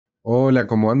Hola,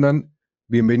 ¿cómo andan?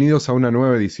 Bienvenidos a una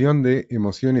nueva edición de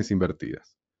Emociones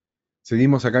Invertidas.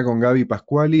 Seguimos acá con Gaby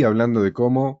Pascuali hablando de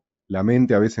cómo la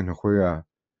mente a veces nos juega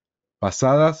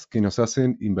pasadas que nos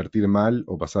hacen invertir mal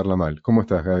o pasarla mal. ¿Cómo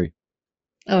estás, Gaby?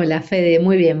 Hola Fede,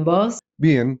 muy bien, ¿vos?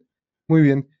 Bien, muy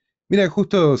bien. Mira,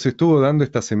 justo se estuvo dando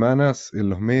estas semanas en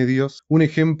los medios un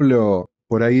ejemplo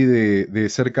por ahí de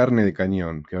ser carne de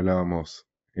cañón que hablábamos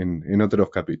en otros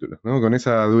capítulos, ¿no? Con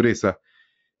esa dureza,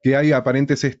 que hay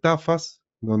aparentes estafas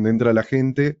donde entra la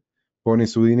gente, pone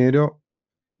su dinero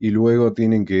y luego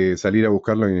tienen que salir a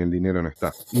buscarlo y el dinero no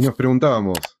está. Y nos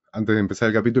preguntábamos, antes de empezar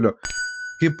el capítulo,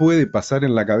 ¿qué puede pasar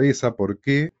en la cabeza? ¿Por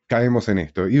qué caemos en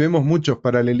esto? Y vemos muchos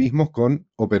paralelismos con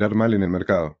operar mal en el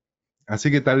mercado. Así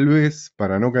que tal vez,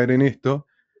 para no caer en esto,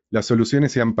 las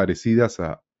soluciones sean parecidas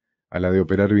a la de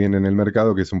operar bien en el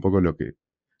mercado, que es un poco lo que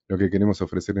queremos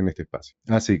ofrecer en este espacio.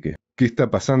 Así que, ¿qué está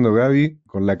pasando, Gaby,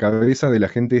 con la cabeza de la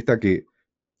gente esta que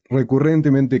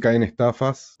recurrentemente caen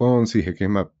estafas, Ponzi,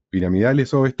 esquemas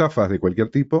piramidales o estafas de cualquier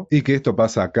tipo, y que esto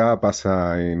pasa acá,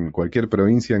 pasa en cualquier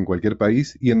provincia, en cualquier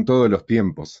país y en todos los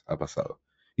tiempos ha pasado?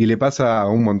 Y le pasa a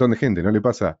un montón de gente, no le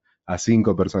pasa a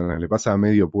 5 personas, le pasa a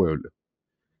medio pueblo.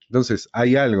 Entonces,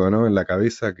 hay algo, ¿no?, en la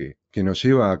cabeza que nos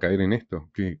lleva a caer en esto.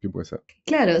 ¿Qué puede ser?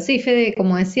 Claro, sí, Fede,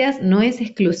 como decías, no es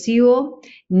exclusivo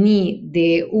ni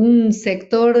de un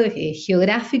sector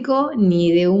geográfico,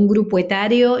 ni de un grupo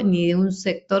etario, ni de un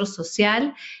sector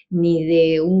social, ni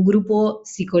de un grupo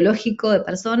psicológico de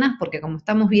personas, porque como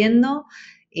estamos viendo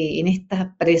en este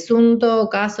presunto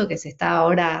caso que se está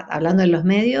ahora hablando en los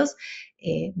medios,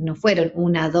 no fueron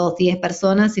una, dos, 10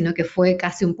 personas, sino que fue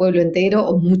casi un pueblo entero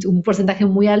o un porcentaje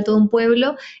muy alto de un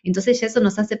pueblo. Entonces ya eso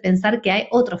nos hace pensar que hay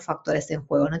otros factores en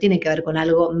juego, no tiene que ver con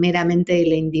algo meramente de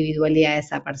la individualidad de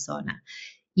esa persona.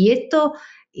 Y esto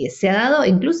se ha dado,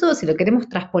 incluso si lo queremos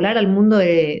traspolar al mundo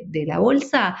de la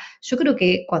bolsa, yo creo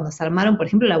que cuando se armaron, por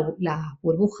ejemplo, la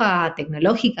burbuja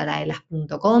tecnológica, la de las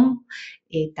 .com,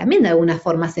 también de alguna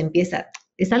forma se empieza,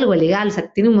 es algo legal, o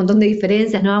sea, tiene un montón de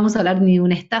diferencias, no vamos a hablar ni de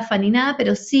una estafa ni nada,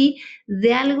 pero sí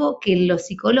de algo que en lo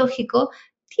psicológico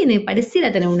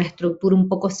pareciera tener una estructura un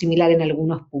poco similar en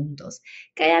algunos puntos.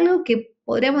 Que hay algo que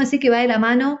podríamos decir que va de la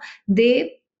mano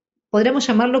de, podríamos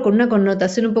llamarlo con una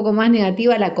connotación un poco más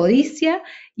negativa, la codicia,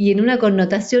 y en una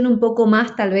connotación un poco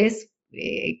más tal vez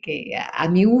que a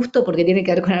mi gusto, porque tiene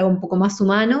que ver con algo un poco más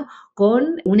humano,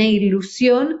 con una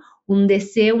ilusión, un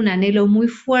deseo, un anhelo muy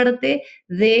fuerte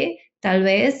de tal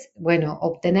vez, bueno,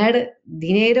 obtener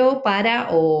dinero para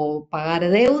o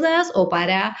pagar deudas o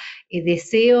para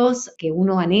deseos que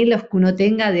uno anhela, que uno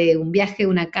tenga de un viaje,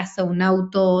 una casa, un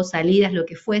auto, salidas, lo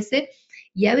que fuese.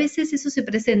 Y a veces eso se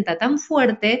presenta tan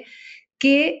fuerte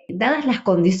que, dadas las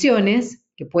condiciones,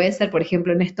 que puede ser, por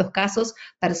ejemplo, en estos casos,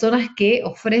 personas que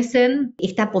ofrecen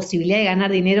esta posibilidad de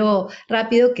ganar dinero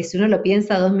rápido, que si uno lo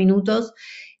piensa 2 minutos,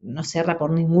 no cierra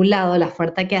por ningún lado la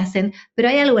oferta que hacen, pero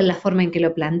hay algo en la forma en que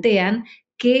lo plantean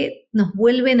que nos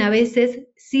vuelven a veces,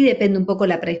 sí depende un poco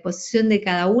la predisposición de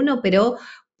cada uno, pero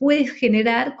puede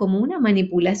generar como una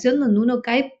manipulación donde uno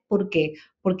cae. ¿Por qué?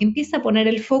 Porque empieza a poner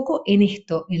el foco en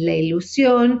esto, en la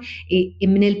ilusión,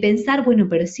 en el pensar, bueno,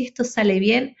 pero si esto sale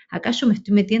bien, acá yo me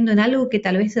estoy metiendo en algo que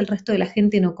tal vez el resto de la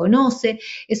gente no conoce,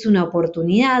 es una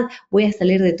oportunidad, voy a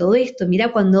salir de todo esto,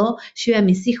 mirá cuando lleve a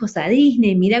mis hijos a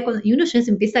Disney, mirá cuando, y uno ya se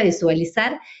empieza a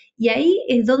visualizar, y ahí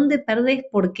es donde perdés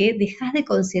porque dejás de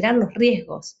considerar los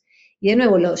riesgos. Y de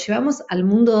nuevo, lo llevamos al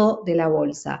mundo de la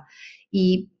bolsa.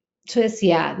 Y yo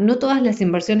decía, no todas las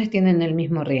inversiones tienen el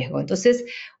mismo riesgo. Entonces,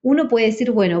 uno puede decir,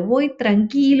 bueno, voy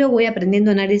tranquilo, voy aprendiendo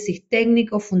análisis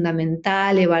técnico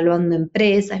fundamental, evaluando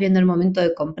empresas, viendo el momento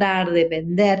de comprar, de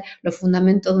vender, los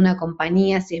fundamentos de una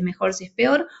compañía, si es mejor, si es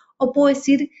peor, o puedo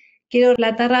decir, quiero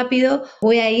plata rápido,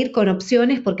 voy a ir con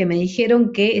opciones porque me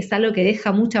dijeron que es algo que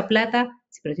deja mucha plata,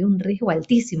 sí, pero tiene un riesgo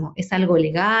altísimo, es algo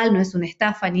legal, no es una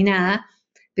estafa ni nada,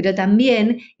 pero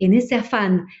también en ese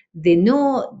afán de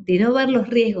no ver los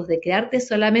riesgos, de quedarte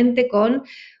solamente con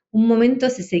un momento,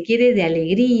 si se quiere, de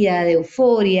alegría, de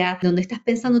euforia, donde estás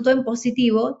pensando todo en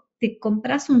positivo, te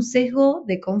compras un sesgo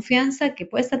de confianza que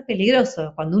puede ser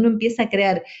peligroso. Cuando uno empieza a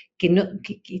creer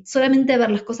que solamente ver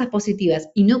las cosas positivas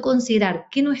y no considerar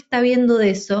qué no está viendo de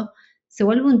eso, se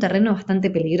vuelve un terreno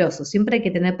bastante peligroso. Siempre hay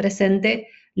que tener presente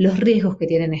los riesgos que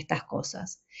tienen estas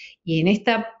cosas. Y en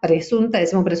esta presunta,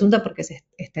 decimos presunta porque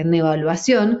está en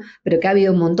evaluación, pero que ha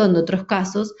habido un montón de otros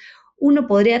casos, uno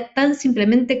podría tan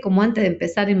simplemente como antes de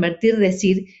empezar a invertir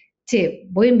decir, che,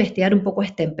 voy a investigar un poco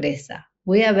esta empresa,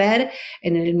 voy a ver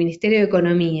en el Ministerio de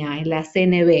Economía, en la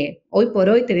CNB. Hoy por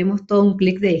hoy tenemos todo un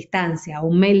clic de distancia,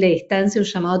 un mail de distancia, un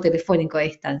llamado telefónico de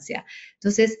distancia.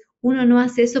 Entonces, uno no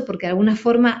hace eso porque de alguna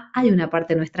forma hay una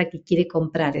parte nuestra que quiere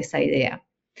comprar esa idea.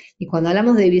 Y cuando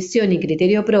hablamos de visión y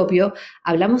criterio propio,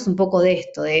 hablamos un poco de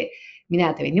esto, de,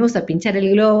 mira, te venimos a pinchar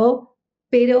el globo,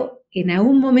 pero en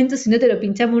algún momento si no te lo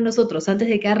pinchamos nosotros antes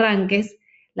de que arranques,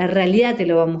 la realidad te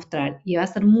lo va a mostrar y va a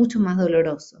ser mucho más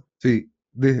doloroso. Sí,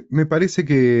 me parece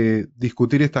que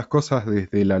discutir estas cosas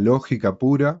desde la lógica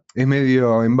pura es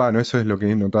medio en vano, eso es lo que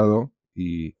he notado,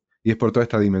 y es por toda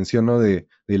esta dimensión, ¿no? de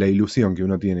la ilusión que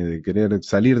uno tiene de querer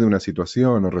salir de una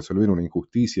situación o resolver una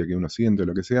injusticia que uno siente o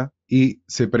lo que sea, y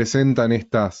se presentan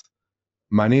estas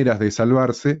maneras de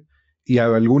salvarse, y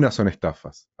algunas son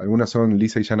estafas, algunas son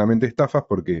lisa y llanamente estafas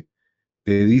porque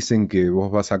te dicen que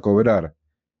vos vas a cobrar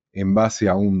en base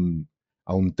a un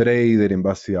trader, en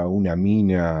base a una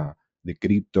mina de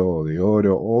cripto o de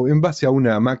oro, o en base a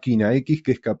una máquina X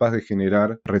que es capaz de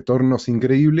generar retornos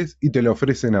increíbles y te lo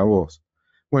ofrecen a vos.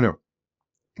 Bueno,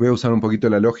 voy a usar un poquito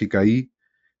la lógica ahí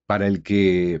para el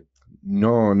que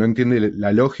no entiende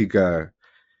la lógica.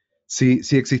 Si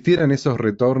existieran esos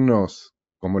retornos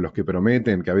como los que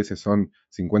prometen, que a veces son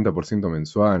 50%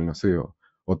 mensual, no sé, o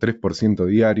 3%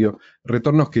 diario,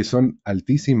 retornos que son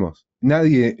altísimos,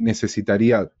 nadie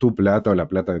necesitaría tu plata o la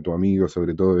plata de tu amigo,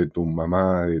 sobre todo de tu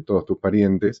mamá, de todos tus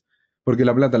parientes, porque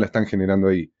la plata la están generando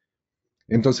ahí.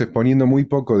 Entonces, poniendo muy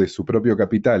poco de su propio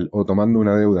capital o tomando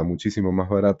una deuda muchísimo más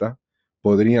barata,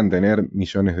 podrían tener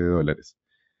millones de dólares.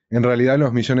 En realidad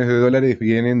los millones de dólares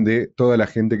vienen de toda la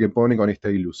gente que pone con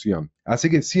esta ilusión. Así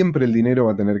que siempre el dinero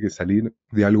va a tener que salir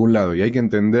de algún lado y hay que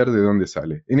entender de dónde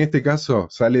sale. En este caso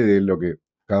sale de lo que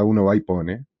cada uno va y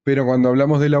pone, pero cuando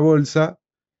hablamos de la bolsa,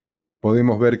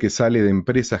 podemos ver que sale de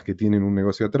empresas que tienen un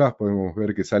negocio atrás, podemos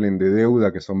ver que salen de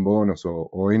deuda, que son bonos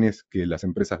o Ns que las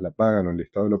empresas la pagan o el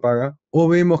Estado lo paga, o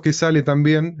vemos que sale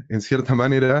también, en cierta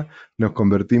manera, nos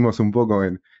convertimos un poco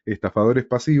en estafadores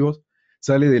pasivos,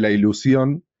 sale de la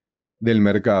ilusión del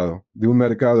mercado, de un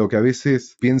mercado que a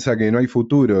veces piensa que no hay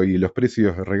futuro y los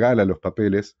precios regala los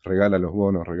papeles, regala los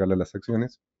bonos, regala las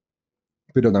acciones,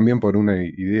 pero también por una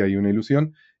idea y una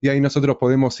ilusión, y ahí nosotros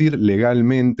podemos ir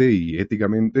legalmente y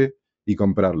éticamente y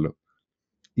comprarlo.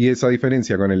 Y esa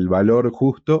diferencia con el valor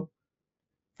justo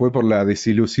fue por la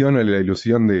desilusión o la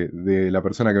ilusión de la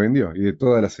persona que vendió y de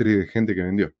toda la serie de gente que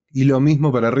vendió. Y lo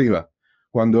mismo para arriba.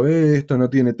 Cuando esto no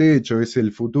tiene techo, es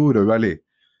el futuro, vale,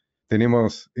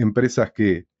 tenemos empresas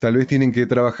que tal vez tienen que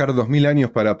trabajar 2000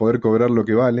 años para poder cobrar lo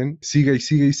que valen, siga y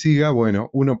siga y siga, bueno,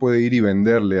 uno puede ir y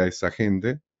venderle a esa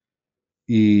gente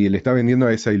y le está vendiendo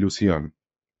a esa ilusión.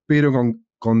 Pero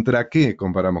 ¿contra qué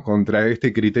comparamos? Contra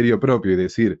este criterio propio y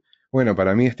decir, bueno,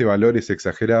 para mí este valor es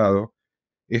exagerado,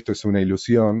 esto es una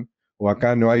ilusión, o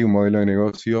acá no hay un modelo de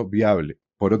negocio viable.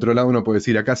 Por otro lado, uno puede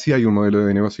decir, acá sí hay un modelo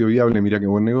de negocio viable, mira qué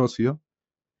buen negocio,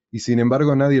 y sin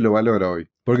embargo nadie lo valora hoy.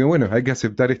 Porque bueno, hay que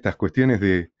aceptar estas cuestiones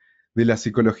de la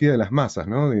psicología de las masas,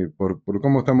 ¿no? Por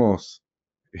cómo estamos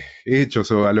hechos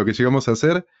o a lo que llegamos a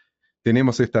hacer,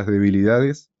 tenemos estas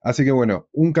debilidades. Así que bueno,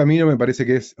 un camino me parece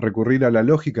que es recurrir a la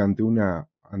lógica ante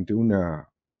una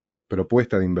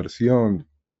propuesta de inversión,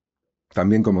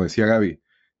 también como decía Gaby,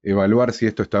 evaluar si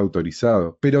esto está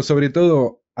autorizado. Pero sobre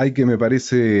todo hay que, me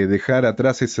parece, dejar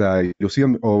atrás esa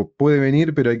ilusión, o puede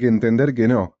venir, pero hay que entender que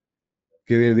no,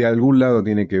 que de algún lado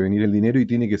tiene que venir el dinero y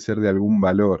tiene que ser de algún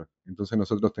valor. Entonces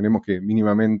nosotros tenemos que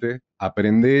mínimamente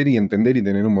aprender y entender y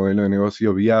tener un modelo de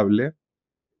negocio viable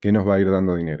que nos va a ir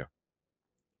dando dinero.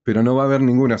 Pero no va a haber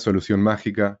ninguna solución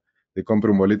mágica de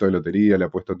compro un boleto de lotería, le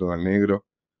apuesto todo al negro.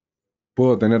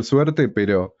 Puedo tener suerte,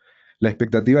 pero la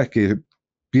expectativa es que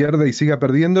pierda y siga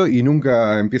perdiendo y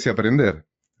nunca empiece a aprender.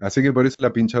 Así que por eso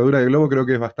la pinchadura de globo creo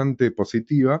que es bastante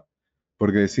positiva,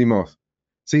 porque decimos,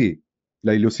 sí,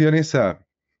 la ilusión esa,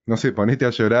 no sé, ponete a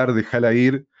llorar, déjala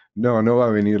ir, no va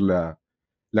a venir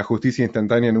la justicia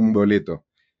instantánea en un boleto.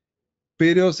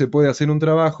 Pero se puede hacer un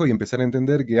trabajo y empezar a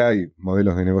entender que hay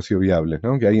modelos de negocio viables,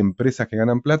 ¿no? Que hay empresas que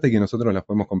ganan plata y que nosotros las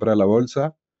podemos comprar a la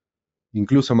bolsa,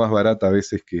 incluso más barata a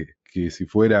veces que si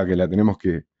fuera que la tenemos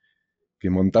que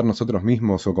montar nosotros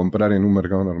mismos o comprar en un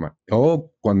mercado normal.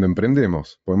 O cuando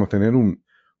emprendemos, podemos tener un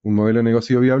modelo de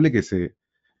negocio viable que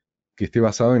esté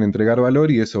basado en entregar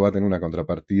valor y eso va a tener una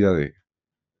contrapartida de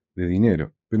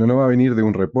dinero. Pero no va a venir de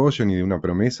un repollo, ni de una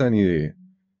promesa, ni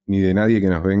de nadie que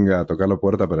nos venga a tocar la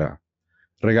puerta para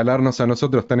regalarnos a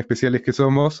nosotros tan especiales que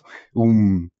somos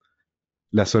un,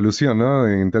 la solución, ¿no?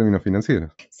 En términos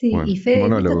financieros. Sí, Bueno, y Fede, en esto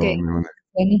monólogo que, me mandé.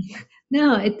 bueno,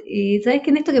 no, y sabes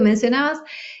que en esto que mencionabas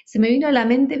se me vino a la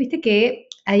mente, viste que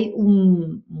hay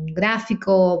un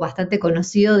gráfico bastante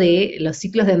conocido de los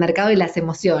ciclos de mercado y las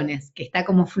emociones, que está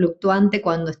como fluctuante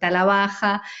cuando está a la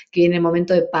baja, que viene el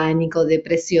momento de pánico,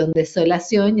 depresión,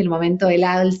 desolación, y el momento del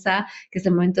alza, que es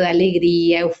el momento de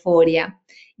alegría, euforia.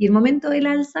 Y el momento del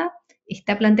alza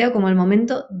está planteado como el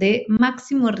momento de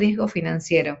máximo riesgo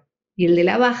financiero y el de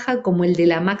la baja como el de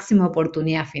la máxima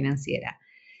oportunidad financiera.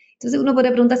 Entonces uno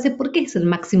podría preguntarse por qué es el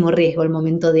máximo riesgo el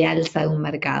momento de alza de un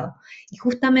mercado. Y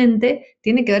justamente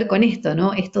tiene que ver con esto,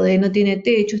 ¿no? Esto de no tiene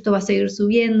techo, esto va a seguir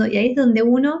subiendo, y ahí es donde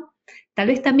uno tal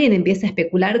vez también empieza a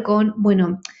especular con,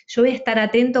 bueno, yo voy a estar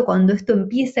atento cuando esto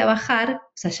empiece a bajar,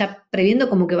 o sea, ya previendo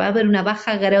como que va a haber una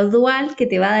baja gradual que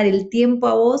te va a dar el tiempo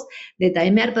a vos de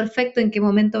timear perfecto en qué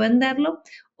momento venderlo,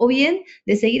 o bien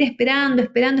de seguir esperando,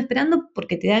 esperando, esperando,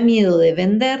 porque te da miedo de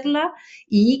venderla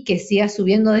y que siga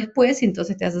subiendo después y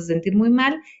entonces te vas a sentir muy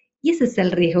mal. Y ese es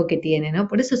el riesgo que tiene, ¿no?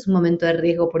 Por eso es un momento de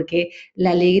riesgo, porque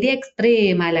la alegría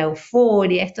extrema, la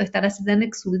euforia, esto de estar así tan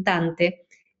exultante,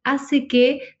 hace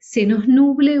que se nos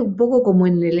nuble un poco como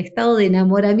en el estado de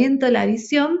enamoramiento de la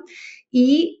visión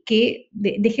y que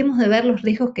dejemos de ver los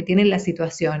riesgos que tienen las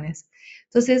situaciones.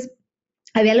 Entonces,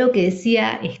 había algo que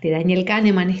decía Daniel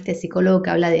Kahneman, este psicólogo que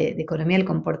habla de economía del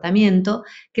comportamiento,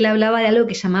 que él hablaba de algo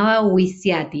que llamaba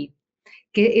WISIATI,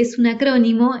 que es un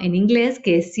acrónimo en inglés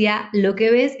que decía lo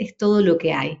que ves es todo lo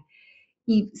que hay.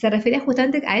 Y se refería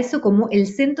justamente a eso como el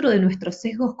centro de nuestros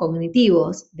sesgos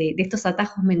cognitivos, de estos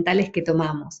atajos mentales que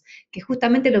tomamos, que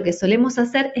justamente lo que solemos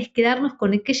hacer es quedarnos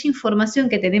con aquella información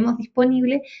que tenemos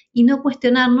disponible y no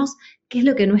cuestionarnos qué es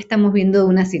lo que no estamos viendo de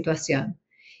una situación.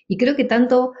 Y creo que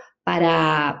tanto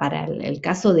para el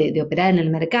caso de operar en el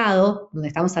mercado, donde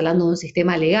estamos hablando de un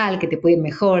sistema legal que te puede ir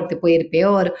mejor, te puede ir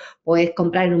peor, puedes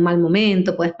comprar en un mal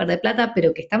momento, puedes perder plata,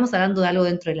 pero que estamos hablando de algo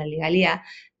dentro de la legalidad,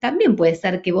 también puede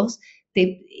ser que vos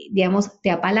digamos,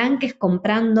 te apalanques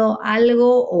comprando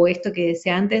algo o esto que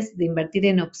decía antes de invertir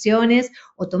en opciones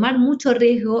o tomar mucho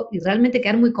riesgo y realmente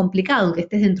quedar muy complicado aunque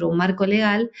estés dentro de un marco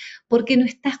legal porque no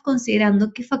estás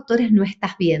considerando qué factores no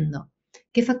estás viendo.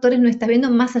 ¿Qué factores no estás viendo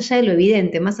más allá de lo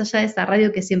evidente, más allá de esa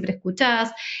radio que siempre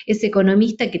escuchás, ese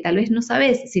economista que tal vez no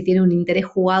sabes si tiene un interés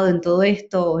jugado en todo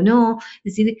esto o no?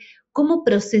 Es decir, ¿cómo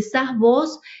procesás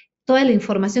vos toda la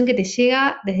información que te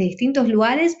llega desde distintos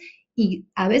lugares? Y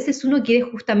a veces uno quiere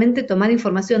justamente tomar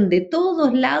información de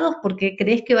todos lados porque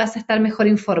crees que vas a estar mejor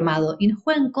informado y nos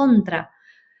juega en contra.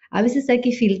 A veces hay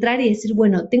que filtrar y decir,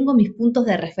 bueno, tengo mis puntos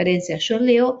de referencia. Yo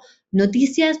leo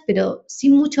noticias, pero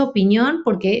sin mucha opinión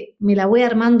porque me la voy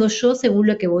armando yo según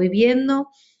lo que voy viendo.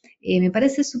 Me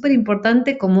parece súper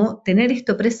importante como tener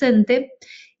esto presente.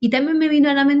 Y también me vino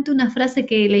a la mente una frase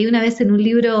que leí una vez en un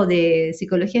libro de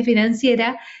psicología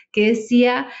financiera que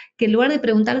decía que en lugar de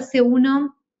preguntarse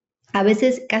uno a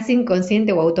veces casi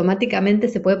inconsciente o automáticamente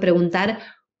se puede preguntar,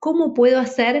 ¿cómo puedo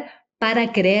hacer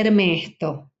para creerme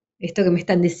esto? Esto que me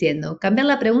están diciendo. Cambiar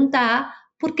la pregunta a,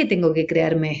 ¿por qué tengo que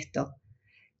creerme esto?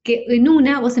 Que en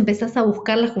una vos empezás a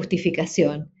buscar la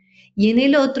justificación y en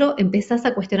el otro empezás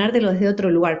a cuestionártelo desde otro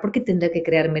lugar. ¿Por qué tendré que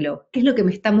creérmelo? ¿Qué es lo que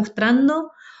me está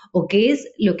mostrando o qué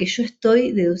es lo que yo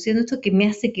estoy deduciendo esto que me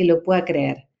hace que lo pueda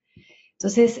creer?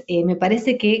 Entonces, me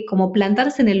parece que como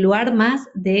plantarse en el lugar más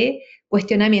de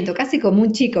cuestionamiento, casi como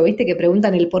un chico, ¿viste? Que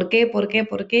preguntan el por qué, por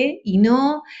qué, y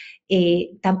no,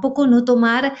 tampoco no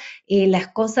tomar las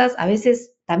cosas, a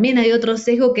veces también hay otro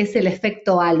sesgo que es el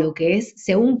efecto halo, que es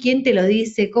según quién te lo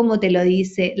dice, cómo te lo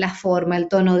dice, la forma, el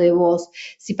tono de voz,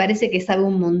 si parece que sabe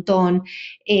un montón,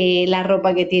 la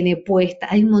ropa que tiene puesta,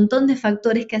 hay un montón de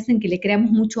factores que hacen que le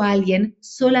creamos mucho a alguien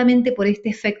solamente por este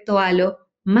efecto halo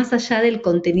más allá del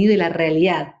contenido y la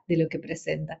realidad de lo que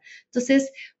presenta.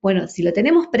 Entonces, bueno, si lo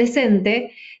tenemos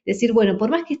presente, decir, bueno, por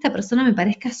más que esta persona me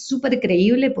parezca súper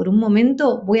creíble por un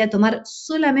momento, voy a tomar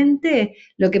solamente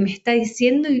lo que me está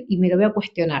diciendo y me lo voy a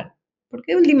cuestionar.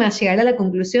 Porque de última llegará a la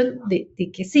conclusión de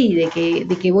que sí,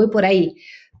 de que voy por ahí.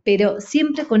 Pero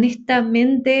siempre con esta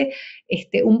mente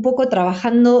un poco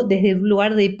trabajando desde un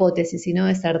lugar de hipótesis y no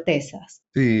de certezas.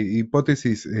 Sí,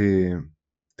 hipótesis,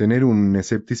 tener un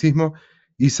escepticismo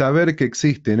y saber que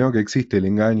existe, ¿no? Que existe el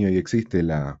engaño y existen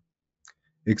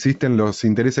los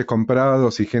intereses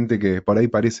comprados y gente que por ahí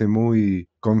parece muy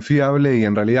confiable y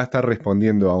en realidad está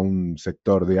respondiendo a un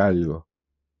sector de algo,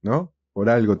 ¿no? Por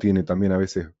algo tiene también a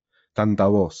veces tanta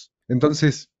voz.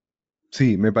 Entonces,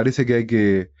 sí, me parece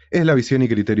que es la visión y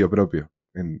criterio propio,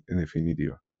 en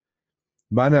definitiva.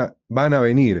 Van a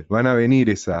venir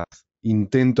esos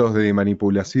intentos de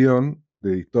manipulación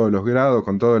de todos los grados,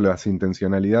 con todas las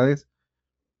intencionalidades,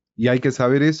 y hay que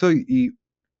saber eso y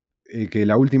que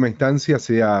la última instancia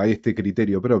sea este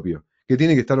criterio propio, que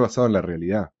tiene que estar basado en la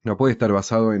realidad, no puede estar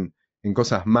basado en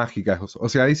cosas mágicas. O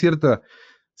sea, hay cierta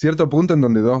cierto punto en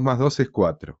donde 2 más 2 es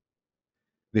 4.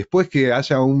 Después que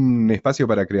haya un espacio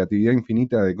para creatividad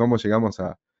infinita de cómo llegamos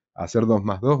a hacer 2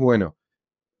 más 2, bueno,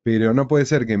 pero no puede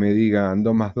ser que me digan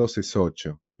 2 más 2 es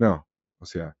 8. No, o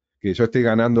sea, que yo esté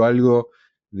ganando algo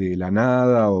de la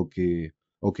nada o que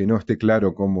no esté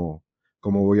claro cómo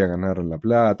voy a ganar la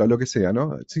plata o lo que sea,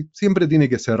 ¿no? Siempre tiene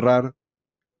que cerrar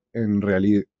en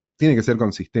realidad, tiene que ser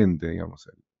consistente, digamos,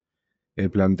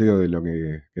 el planteo de lo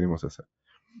que queremos hacer.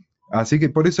 Así que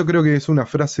por eso creo que es una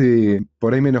frase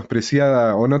por ahí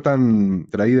menospreciada o no tan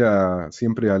traída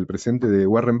siempre al presente de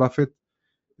Warren Buffett,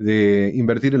 de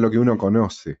invertir en lo que uno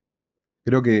conoce.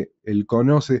 Creo que él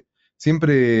conoce,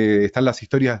 siempre están las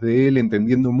historias de él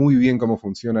entendiendo muy bien cómo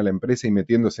funciona la empresa y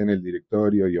metiéndose en el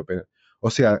directorio y operar. O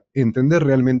sea, entender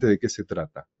realmente de qué se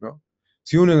trata, ¿no?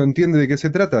 Si uno no entiende de qué se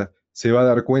trata, se va a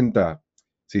dar cuenta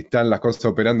si están las cosas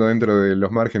operando dentro de los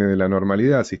márgenes de la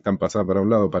normalidad, si están pasadas para un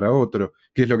lado o para otro,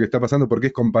 qué es lo que está pasando, porque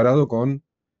es comparado con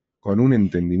un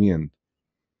entendimiento.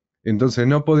 Entonces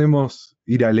no podemos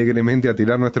ir alegremente a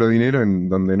tirar nuestro dinero en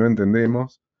donde no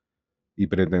entendemos y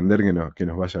pretender que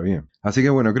nos vaya bien. Así que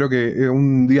bueno, creo que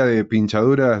un día de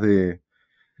pinchaduras de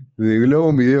globo,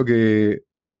 un video que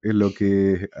en lo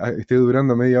que esté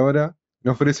durando media hora,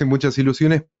 no ofrece muchas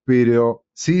ilusiones, pero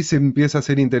sí se empieza a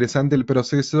hacer interesante el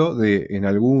proceso de, en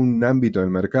algún ámbito del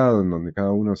mercado en donde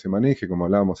cada uno se maneje, como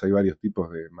hablábamos, hay varios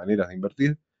tipos de maneras de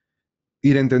invertir,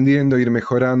 ir entendiendo, ir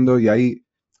mejorando y ahí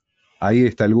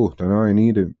está el gusto, ¿no? En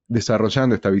ir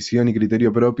desarrollando esta visión y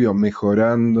criterio propio,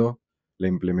 mejorando la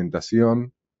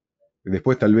implementación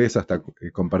después tal vez hasta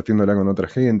compartiéndola con otra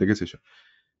gente, qué sé yo.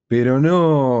 Pero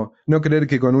no creer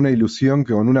que con una ilusión,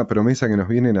 que con una promesa que nos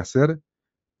vienen a hacer,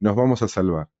 nos vamos a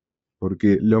salvar.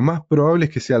 Porque lo más probable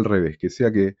es que sea al revés, que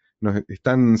sea que nos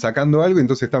están sacando algo y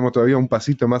entonces estamos todavía un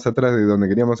pasito más atrás de donde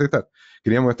queríamos estar.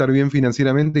 Queríamos estar bien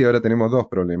financieramente y ahora tenemos dos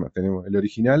problemas. Tenemos el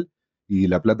original y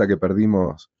la plata que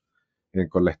perdimos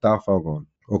con la estafa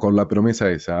o con la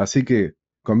promesa esa. Así que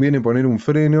conviene poner un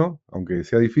freno, aunque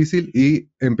sea difícil, y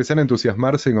empezar a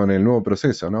entusiasmarse con el nuevo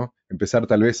proceso, ¿no? Empezar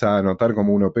tal vez a anotar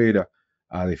cómo uno opera,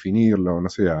 a definirlo, no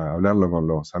sé, a hablarlo con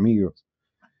los amigos,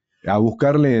 a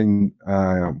buscarle,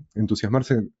 a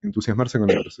entusiasmarse con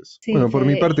el proceso. Sí, Bueno, por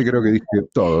mi Fede. parte creo que dije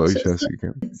todo, Yo, Villa, así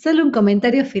que... solo un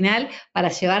comentario final para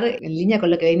llevar en línea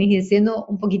con lo que venís diciendo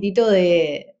un poquitito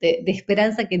de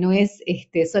esperanza que no es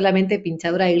solamente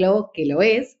pinchadura de globo, que lo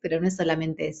es, pero no es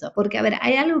solamente eso. Porque, a ver,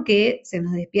 hay algo que se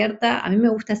nos despierta, a mí me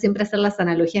gusta siempre hacer las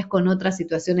analogías con otras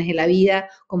situaciones de la vida,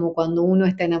 como cuando uno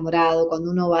está enamorado, cuando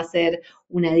uno va a hacer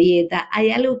una dieta, hay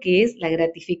algo que es la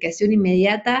gratificación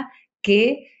inmediata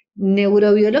que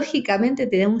neurobiológicamente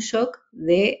te da un shock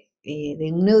de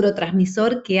un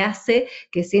neurotransmisor que hace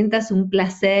que sientas un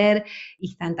placer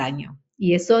instantáneo.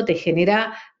 Y eso te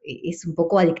genera, es un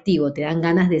poco adictivo, te dan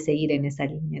ganas de seguir en esa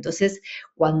línea. Entonces,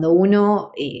 cuando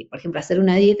uno, por ejemplo, hacer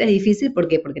una dieta es difícil, ¿por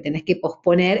qué? Porque tenés que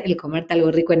posponer el comerte algo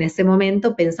rico en ese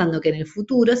momento, pensando que en el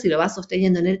futuro, si lo vas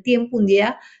sosteniendo en el tiempo, un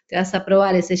día te vas a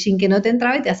probar ese gin que no te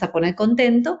entraba y te vas a poner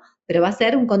contento, pero va a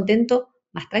ser un contento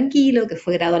más tranquilo, que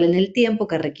fue gradual en el tiempo,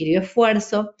 que requirió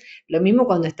esfuerzo. Lo mismo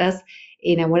cuando estás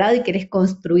enamorado y querés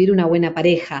construir una buena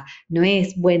pareja. No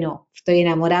es, bueno, estoy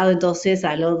enamorado, entonces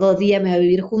a los 2 días me voy a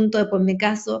vivir juntos, después me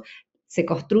caso. Se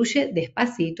construye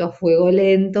despacito, a fuego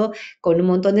lento, con un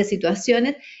montón de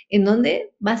situaciones, en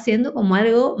donde va siendo como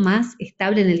algo más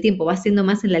estable en el tiempo, va siendo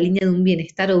más en la línea de un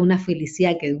bienestar o de una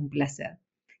felicidad que de un placer.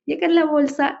 Y acá en la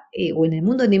bolsa o en el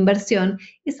mundo de inversión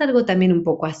es algo también un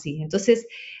poco así. Entonces,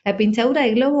 la pinchadura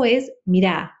de globo es,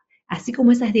 mirá, así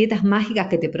como esas dietas mágicas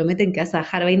que te prometen que vas a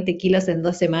bajar 20 kilos en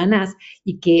 2 semanas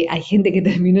y que hay gente que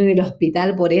terminó en el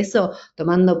hospital por eso,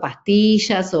 tomando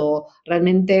pastillas o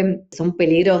realmente son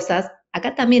peligrosas,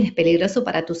 acá también es peligroso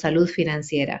para tu salud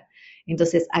financiera.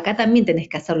 Entonces, acá también tenés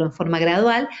que hacerlo en forma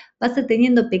gradual, vas a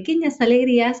teniendo pequeñas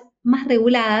alegrías más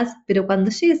reguladas, pero cuando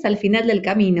llegues al final del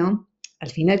camino, al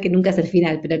final que nunca es el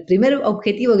final, pero el primer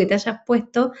objetivo que te hayas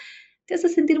puesto, te vas a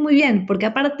sentir muy bien, porque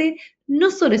aparte no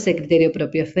solo es el criterio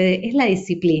propio, Fede, es la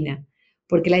disciplina,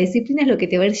 porque la disciplina es lo que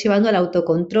te va a ir llevando al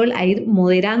autocontrol, a ir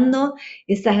moderando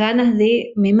esas ganas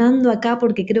de me mando acá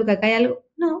porque creo que acá hay algo.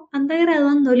 No, anda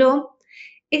graduándolo,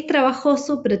 es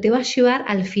trabajoso, pero te va a llevar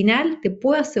al final, te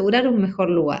puedo asegurar un mejor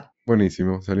lugar.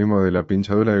 Buenísimo, salimos de la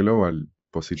pinchadura de globo al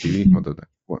positivismo total.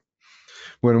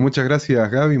 Bueno, muchas gracias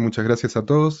Gaby, muchas gracias a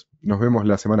todos. Nos vemos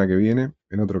la semana que viene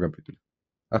en otro capítulo.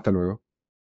 Hasta luego.